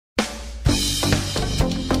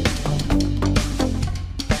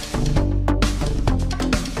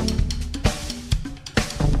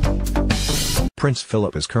Prince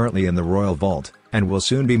Philip is currently in the royal vault, and will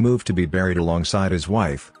soon be moved to be buried alongside his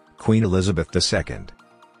wife, Queen Elizabeth II.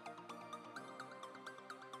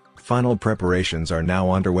 Final preparations are now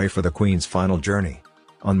underway for the Queen's final journey.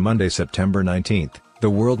 On Monday, September 19th, the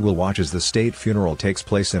world will watch as the state funeral takes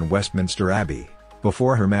place in Westminster Abbey,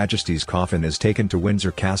 before Her Majesty's coffin is taken to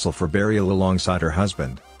Windsor Castle for burial alongside her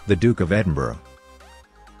husband, the Duke of Edinburgh.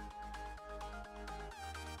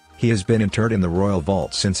 He has been interred in the royal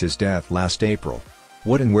vault since his death last April.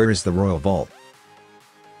 What and where is the royal vault?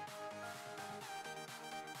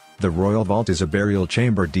 The royal vault is a burial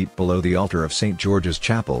chamber deep below the altar of St. George's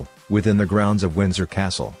Chapel, within the grounds of Windsor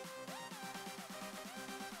Castle.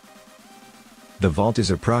 The vault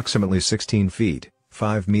is approximately 16 feet,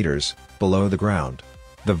 5 meters, below the ground.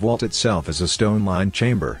 The vault itself is a stone-lined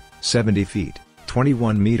chamber, 70 feet,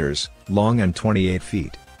 21 meters, long and 28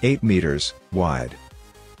 feet, 8 meters, wide.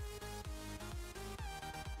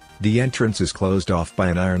 The entrance is closed off by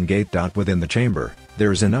an iron gate. Within the chamber,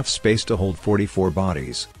 there is enough space to hold 44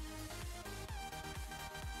 bodies.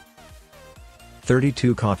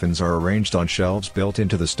 32 coffins are arranged on shelves built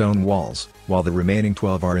into the stone walls, while the remaining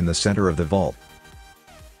 12 are in the center of the vault.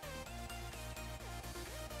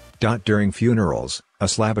 During funerals, a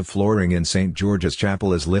slab of flooring in St. George's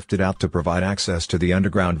Chapel is lifted out to provide access to the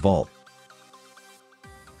underground vault.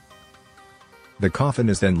 The coffin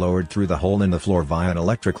is then lowered through the hole in the floor via an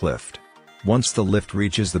electric lift. Once the lift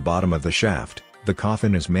reaches the bottom of the shaft, the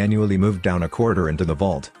coffin is manually moved down a corridor into the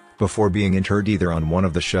vault, before being interred either on one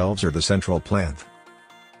of the shelves or the central plinth.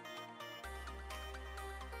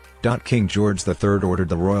 King George III ordered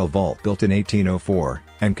the royal vault built in 1804,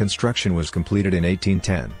 and construction was completed in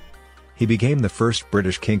 1810. He became the first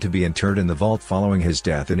British king to be interred in the vault following his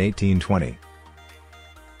death in 1820.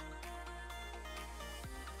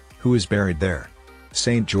 Who is buried there?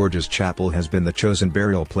 St. George's Chapel has been the chosen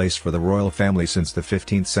burial place for the royal family since the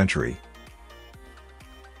 15th century.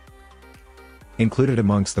 Included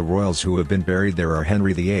amongst the royals who have been buried there are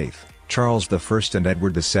Henry VIII, Charles I and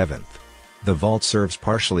Edward VII. The vault serves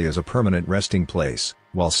partially as a permanent resting place,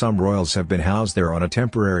 while some royals have been housed there on a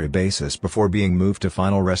temporary basis before being moved to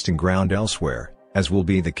final resting ground elsewhere, as will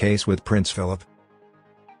be the case with Prince Philip.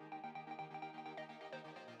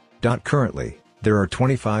 Currently, there are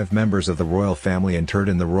 25 members of the royal family interred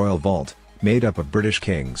in the royal vault, made up of British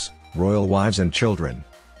kings, royal wives and children.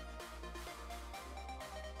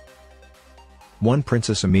 1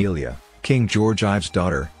 Princess Amelia, King George Ives'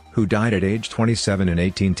 daughter, who died at age 27 in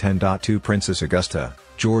 1810. 2 Princess Augusta,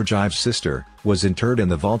 George Ives' sister, was interred in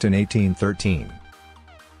the vault in 1813.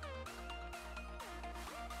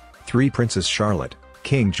 3 Princess Charlotte,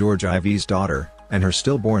 King George Ives' daughter, and her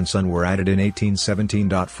stillborn son were added in 1817.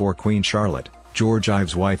 4 Queen Charlotte, George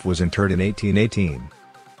Ives' wife, was interred in 1818.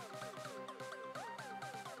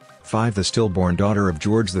 5 The stillborn daughter of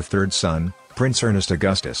George III's son, Prince Ernest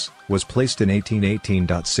Augustus, was placed in 1818.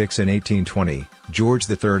 6 In 1820, George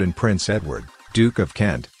III and Prince Edward, Duke of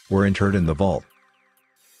Kent, were interred in the vault.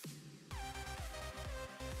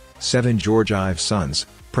 7 George Ives' sons,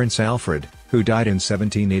 Prince Alfred, who died in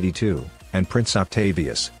 1782, and Prince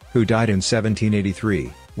Octavius, who died in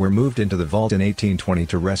 1783, were moved into the vault in 1820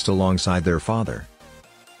 to rest alongside their father.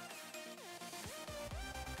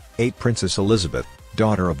 8 Princess Elizabeth,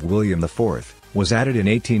 daughter of William IV, was added in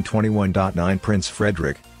 1821. 9 Prince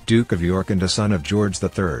Frederick, Duke of York and a son of George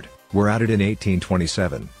III, were added in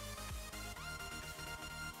 1827.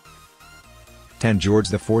 10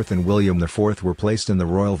 George IV and William IV were placed in the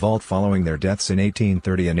royal vault following their deaths in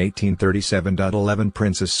 1830 and 1837. 11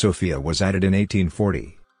 Princess Sophia was added in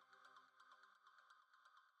 1840.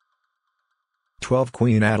 12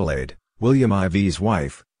 Queen Adelaide, William IV's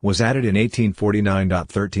wife, was added in 1849.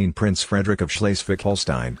 13 Prince Frederick of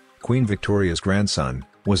Schleswig-Holstein, Queen Victoria's grandson,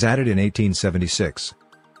 was added in 1876.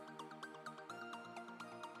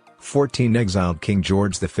 14 Exiled King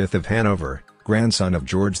George V of Hanover, grandson of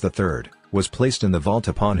George III, was placed in the vault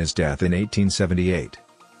upon his death in 1878.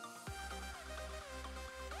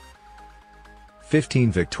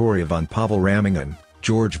 15 Victoria von Pavel-Ramingen,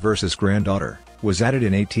 George vs. granddaughter, was added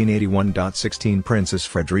in 1881. 16 Princess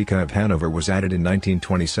Frederica of Hanover was added in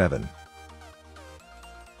 1927.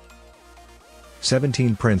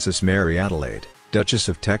 17 Princess Mary Adelaide, Duchess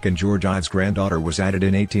of Teck and George Ives' granddaughter was added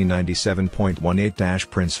in 1897. 18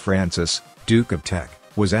 Prince Francis, Duke of Teck,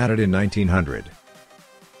 was added in 1900.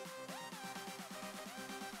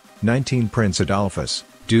 19 Prince Adolphus,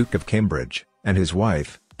 Duke of Cambridge, and his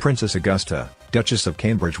wife, Princess Augusta, Duchess of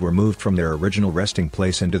Cambridge were moved from their original resting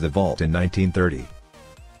place into the vault in 1930.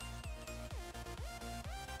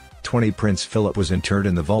 20 Prince Philip was interred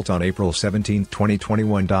in the vault on April 17,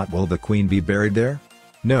 2021. Will the Queen be buried there?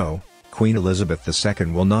 No, Queen Elizabeth II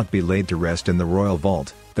will not be laid to rest in the royal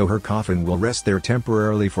vault, though her coffin will rest there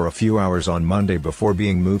temporarily for a few hours on Monday before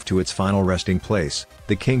being moved to its final resting place,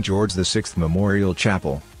 the King George VI Memorial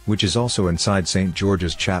Chapel, which is also inside St.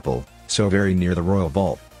 George's Chapel, so very near the royal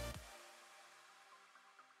vault.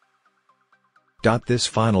 This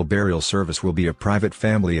final burial service will be a private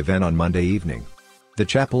family event on Monday evening. The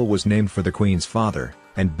chapel was named for the Queen's father,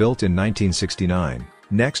 and built in 1969,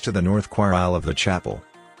 next to the north choir aisle of the chapel.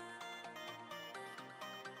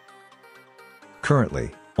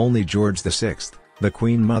 Currently, only George VI, the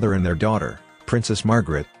Queen Mother and their daughter, Princess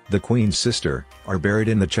Margaret, the Queen's sister, are buried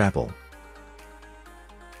in the chapel.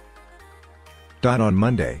 On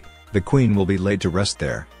Monday, the Queen will be laid to rest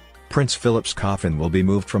there. Prince Philip's coffin will be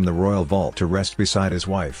moved from the royal vault to rest beside his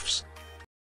wife's.